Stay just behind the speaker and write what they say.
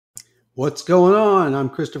What's going on? I'm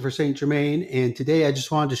Christopher St. Germain, and today I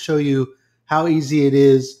just wanted to show you how easy it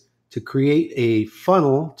is to create a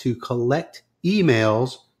funnel to collect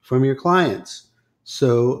emails from your clients.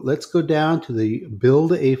 So let's go down to the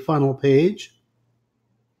Build a Funnel page,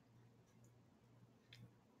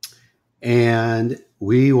 and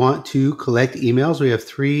we want to collect emails. We have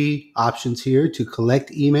three options here: to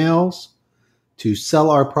collect emails, to sell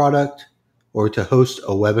our product, or to host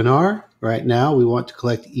a webinar. Right now, we want to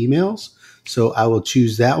collect emails, so I will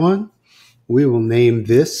choose that one. We will name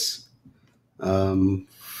this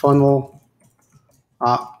funnel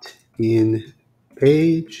opt-in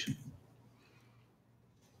page,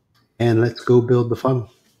 and let's go build the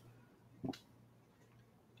funnel.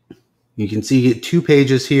 You can see you get 2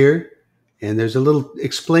 pages here, and there's a little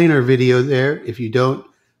explainer video there if you don't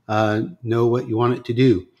know what you want it to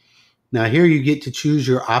do. Now here you get to choose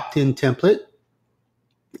your opt-in template,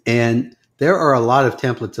 and there are a lot of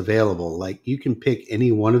templates available. Like, you can pick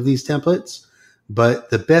any one of these templates, but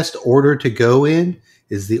the best order to go in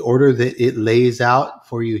is the order that it lays out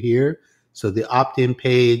for you here. So the opt-in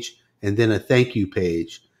page and then a thank you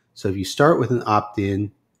page. So if you start with an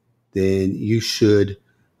opt-in, then you should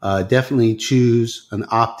definitely choose an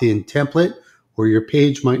opt-in template, or your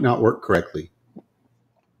page might not work correctly.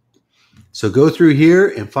 So go through here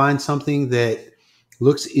and find something that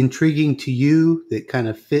looks intriguing to you, that kind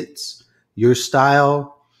of fits your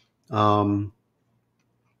style.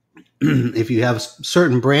 If you have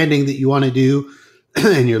certain branding that you want to do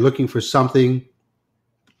and you're looking for something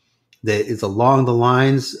that is along the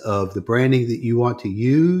lines of the branding that you want to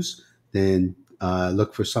use, then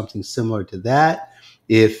look for something similar to that.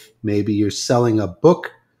 If maybe you're selling a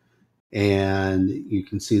book, and you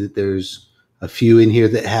can see that there's a few in here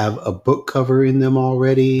that have a book cover in them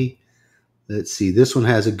already. Let's see, this one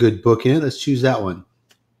has a good book in it. Let's choose that one.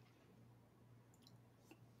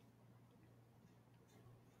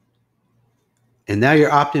 And now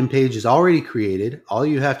your opt-in page is already created. All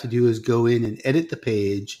you have to do is go in and edit the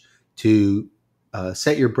page to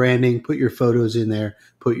set your branding, put your photos in there,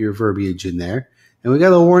 put your verbiage in there. And we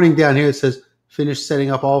got a warning down here that says, finish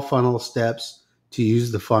setting up all funnel steps to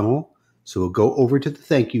use the funnel. So we'll go over to the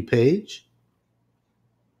thank you page.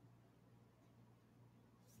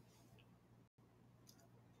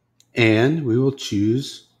 And we will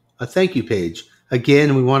choose a thank you page.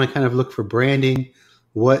 Again, we want to kind of look for branding,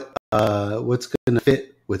 what's going to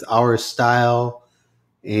fit with our style.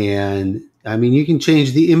 And I mean, you can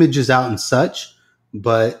change the images out and such,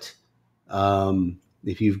 but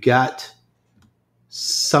if you've got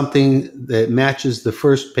something that matches the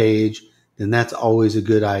first page, then that's always a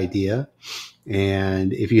good idea.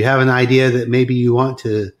 And if you have an idea that maybe you want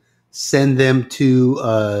to send them to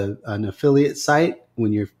an affiliate site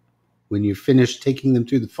when you're finished taking them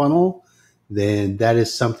through the funnel, then that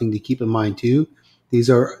is something to keep in mind too. These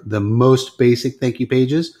are the most basic thank you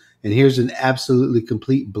pages, and here's an absolutely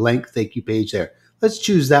complete blank thank you page there. Let's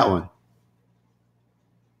choose that one.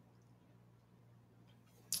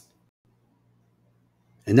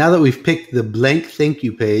 And now that we've picked the blank thank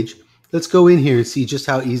you page, let's go in here and see just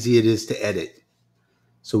how easy it is to edit.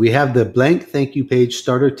 So we have the blank thank you page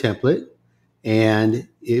starter template, and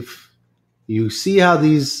if you see how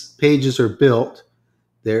these pages are built,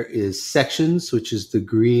 there is sections, which is the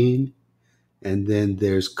green, and then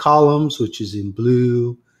there's columns, which is in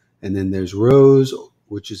blue, and then there's rows,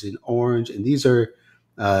 which is in orange. And these are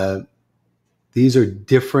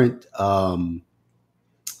different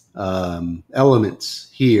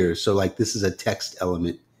elements here. So like, this is a text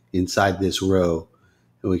element inside this row,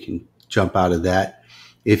 and we can jump out of that.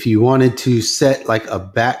 If you wanted to set like a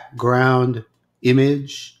background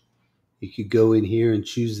image, you could go in here and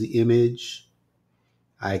choose the image.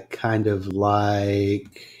 I kind of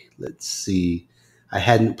like, let's see, I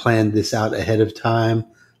hadn't planned this out ahead of time.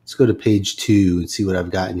 Let's go to page 2 and see what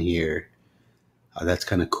I've got in here. Oh, that's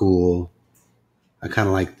kind of cool. I kind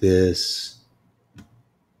of like this.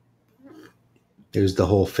 There's the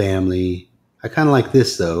whole family. I kind of like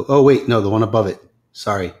this though. Oh wait, no, the one above it.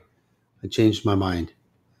 Sorry, I changed my mind.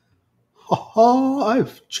 Ha ha,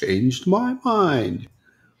 I've changed my mind.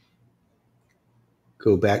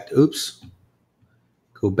 Go back to, oops.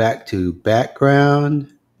 Go back to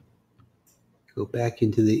background. Go back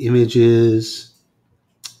into the images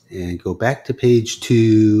and go back to page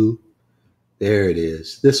 2. There it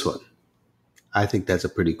is, this one. I think that's a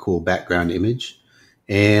pretty cool background image.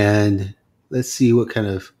 And let's see what kind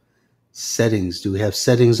of settings. Do we have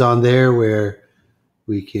settings on there where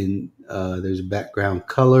we can, there's a background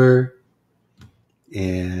color,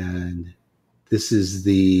 and this is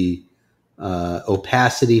the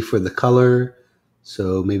opacity for the color.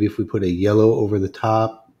 So maybe if we put a yellow over the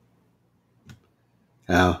top,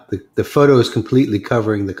 Now, the photo is completely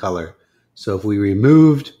covering the color. So if we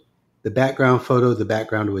removed the background photo, the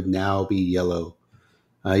background would now be yellow.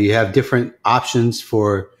 You have different options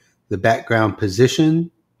for the background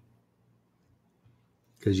position,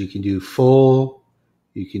 because you can do full,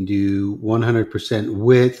 you can do 100%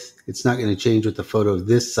 width. It's not going to change with the photo of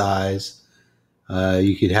this size.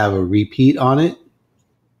 You could have a repeat on it.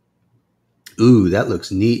 Ooh, that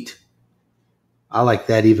looks neat. I like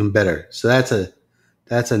that even better. So that's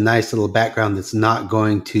a nice little background that's not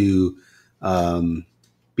going to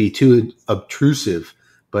be too obtrusive.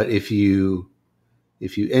 But if you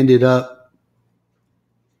ended up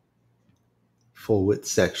full width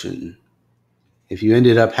section, if you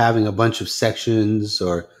ended up having a bunch of sections,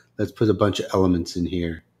 or let's put a bunch of elements in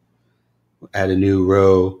here, add a new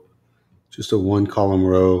row, just a one column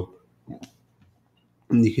row,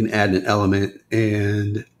 and you can add an element.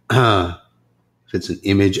 And if it's an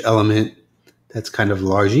image element that's kind of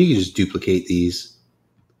large, you can just duplicate these.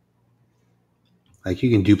 Like, you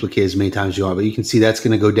can duplicate as many times as you want, but you can see that's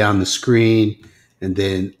going to go down the screen. And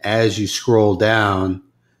then as you scroll down,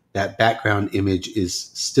 that background image is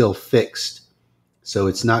still fixed. So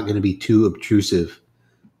it's not going to be too obtrusive.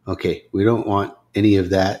 Okay, we don't want any of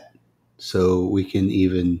that. So we can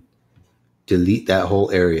even delete that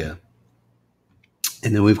whole area.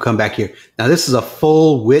 And then we've come back here. Now this is a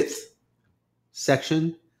full width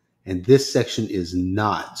section, and this section is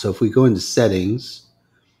not. So if we go into settings,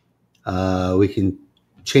 we can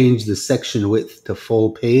change the section width to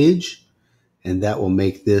full page, and that will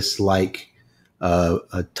make this like a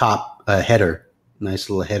header, nice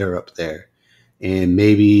little header up there. And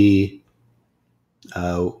maybe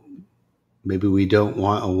we don't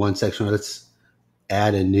want a one section. Let's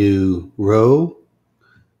add a new row.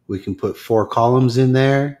 We can put 4 columns in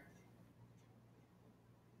there,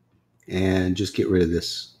 and just get rid of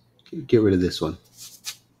this. Get rid of this one.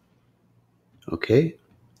 Okay.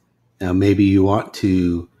 Now maybe you want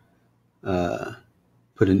to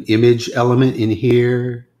put an image element in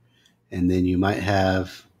here, and then you might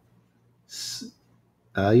have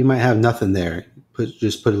nothing there.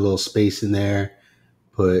 Just put a little space in there.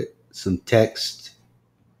 Put some text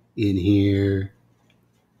in here,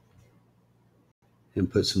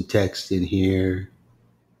 and put some text in here.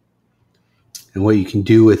 And what you can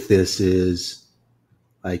do with this is,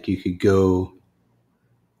 like, you could go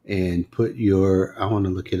and put your, I want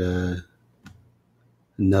to look at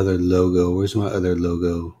another logo. Where's my other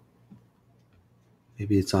logo?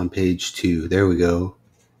 Maybe it's on page 2. There we go.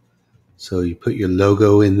 So you put your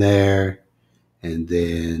logo in there, and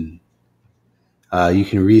then you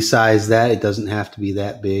can resize that. It doesn't have to be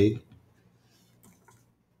that big.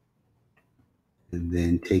 And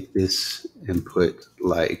then take this and put,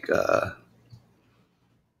 like,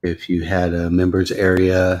 if you had a members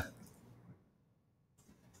area,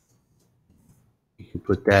 you can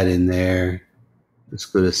put that in there. Let's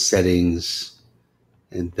go to settings,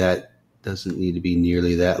 and that doesn't need to be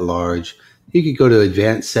nearly that large. You could go to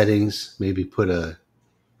advanced settings, maybe put a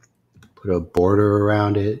border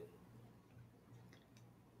around it.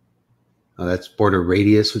 That's border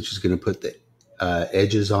radius, which is going to put the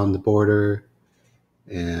edges on the border,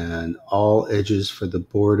 and all edges for the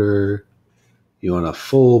border. You want a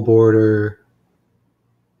full border.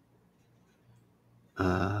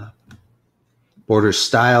 Border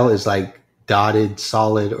style is like dotted,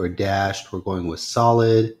 solid, or dashed. We're going with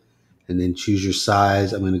solid. And then choose your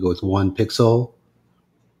size. I'm going to go with 1 pixel.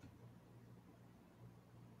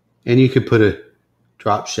 And you could put a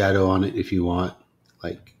drop shadow on it if you want,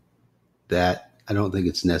 like that. I don't think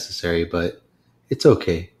it's necessary, but it's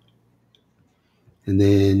okay. And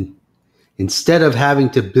then instead of having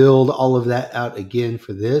to build all of that out again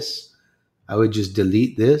for this, I would just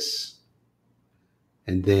delete this.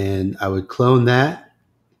 And then I would clone that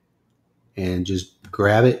and just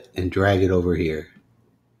grab it and drag it over here.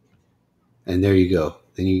 And there you go.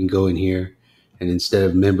 Then you can go in here, and instead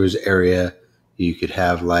of members area, you could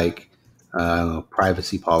have like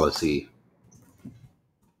privacy policy,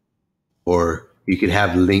 or you could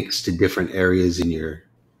have links to different areas in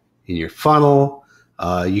your funnel.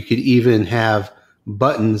 You could even have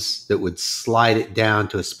buttons that would slide it down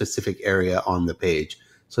to a specific area on the page.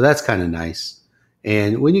 So that's kind of nice.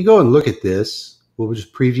 And when you go and look at this, we'll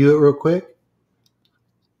just preview it real quick.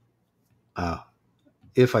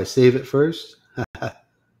 If I save it first.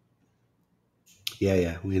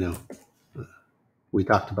 Yeah, we know. We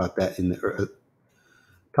talked about that in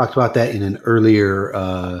an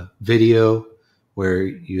earlier video, where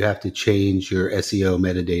you have to change your SEO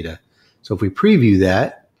metadata. So if we preview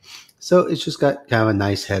that, so it's just got kind of a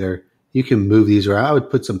nice header. You can move these around. I would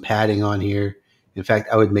put some padding on here. In fact,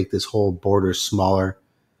 I would make this whole border smaller.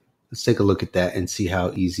 Let's take a look at that and see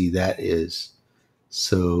how easy that is.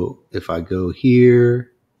 So if I go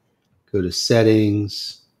here, go to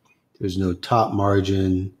settings, there's no top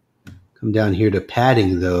margin. Come down here to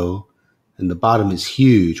padding though, and the bottom is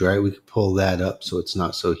huge, right? We could pull that up so it's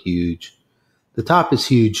not so huge. The top is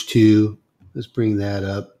huge too. Let's bring that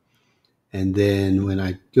up. And then when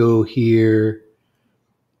I go here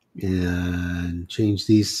and change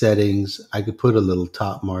these settings, I could put a little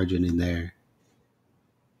top margin in there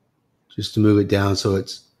just to move it down so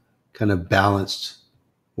it's kind of balanced.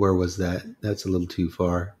 Where was that? That's a little too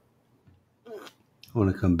far. I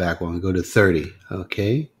want to come back one. Go to 30.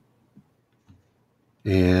 Okay.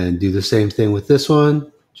 And do the same thing with this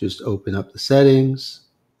one. Just open up the settings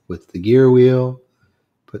with the gear wheel.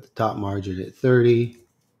 Put the top margin at 30.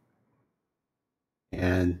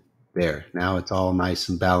 And there. Now it's all nice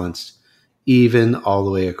and balanced, even all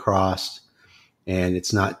the way across. And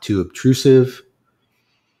it's not too obtrusive.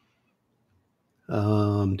 Do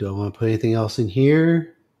I want to put anything else in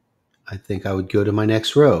here? I think I would go to my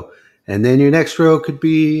next row. And then your next row could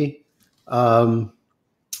be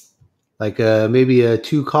like maybe a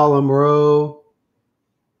 2-column row.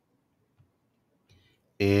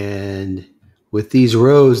 And with these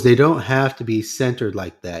rows, they don't have to be centered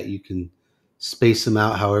like that. You can space them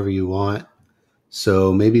out however you want.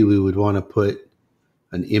 So maybe we would want to put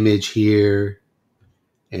an image here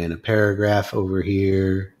and a paragraph over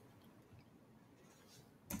here.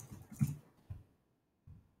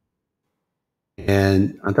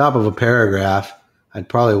 And on top of a paragraph, I'd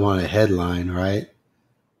probably want a headline, right?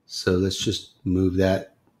 So let's just move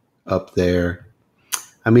that up there.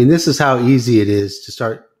 I mean, this is how easy it is to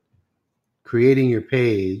start creating your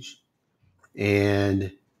page.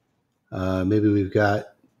 And maybe we've got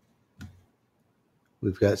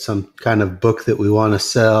some kind of book that we want to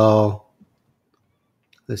sell.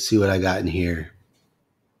 Let's see what I got in here.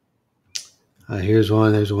 Here's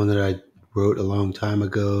one. There's one that I wrote a long time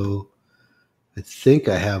ago. I think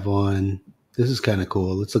I have one. This is kind of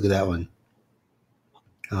cool. Let's look at that one.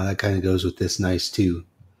 That kind of goes with this nice too.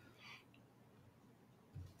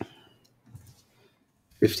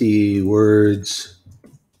 50 words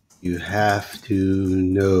you have to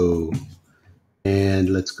know.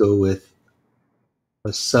 And let's go with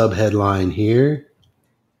a sub-headline here.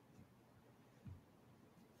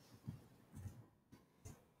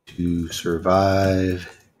 To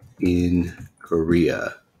survive in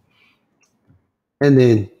Korea. And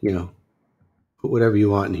then, put whatever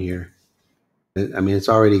you want in here. I mean, it's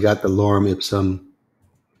already got the lorem ipsum.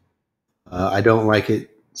 I don't like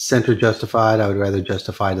it center justified. I would rather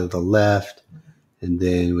justify to the left. And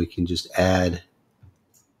then we can just add,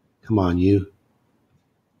 come on, you.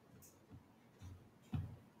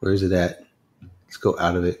 Where is it at? Let's go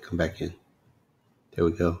out of it, come back in. There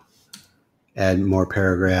we go. Add more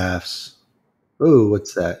paragraphs. Oh,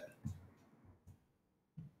 what's that?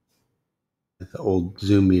 The old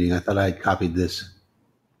Zoom meeting. I thought I had copied this.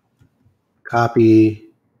 Copy.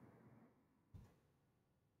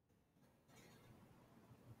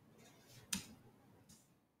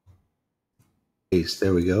 Paste.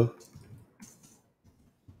 There we go.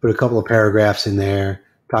 Put a couple of paragraphs in there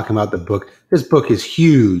talking about the book. This book is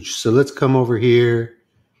huge. So let's come over here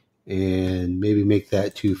and maybe make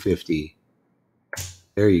that 250.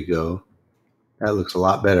 There you go. That looks a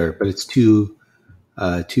lot better, but it's too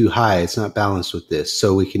high. It's not balanced with this.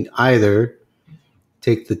 So we can either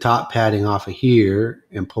take the top padding off of here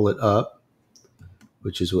and pull it up,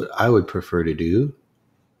 which is what I would prefer to do.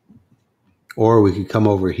 Or we could come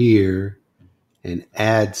over here and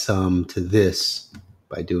add some to this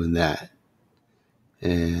by doing that.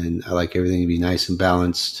 And I like everything to be nice and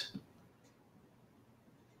balanced.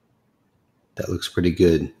 That looks pretty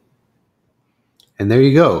good. And there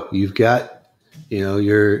you go. You've got,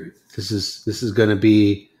 this is going to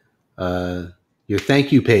be your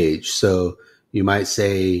thank you page. So you might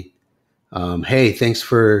say, hey, thanks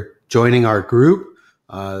for joining our group.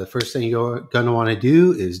 The first thing you're going to want to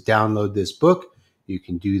do is download this book. You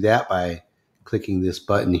can do that by clicking this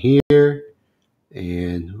button here.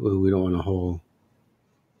 And we don't want a whole.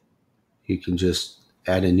 You can just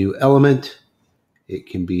add a new element. It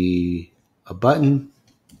can be a button.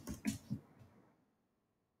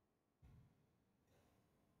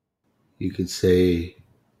 You could say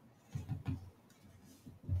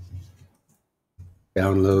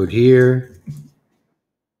download here.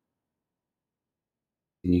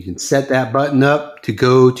 And you can set that button up to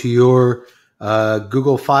go to your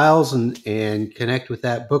Google Files and connect with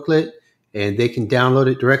that booklet, and they can download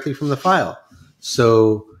it directly from the file.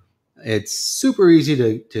 So it's super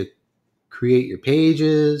easy to create your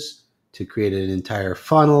pages, to create an entire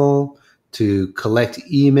funnel, to collect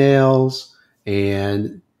emails.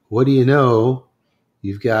 And what do you know?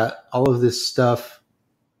 You've got all of this stuff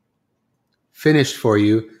finished for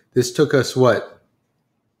you. This took us, what,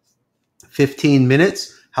 15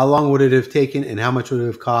 minutes? How long would it have taken and how much would it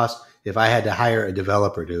have cost if I had to hire a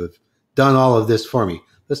developer to have done all of this for me?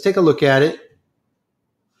 Let's take a look at it.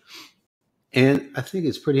 And I think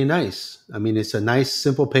it's pretty nice. I mean, it's a nice,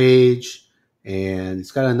 simple page, and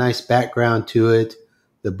it's got a nice background to it.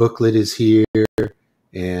 The booklet is here,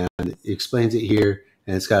 and it explains it here,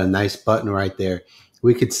 and it's got a nice button right there.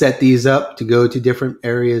 We could set these up to go to different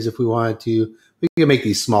areas if we wanted to. We can make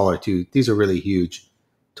these smaller too. These are really huge.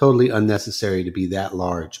 Totally unnecessary to be that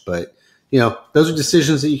large. But, you know, those are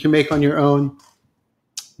decisions that you can make on your own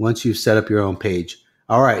once you've set up your own page.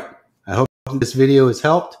 All right. I hope this video has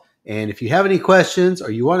helped. And if you have any questions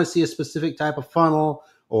or you want to see a specific type of funnel,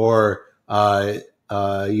 or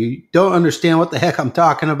you don't understand what the heck I'm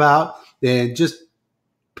talking about, then just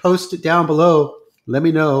post it down below. Let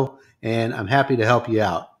me know, and I'm happy to help you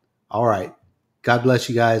out. All right. God bless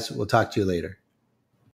you guys. We'll talk to you later.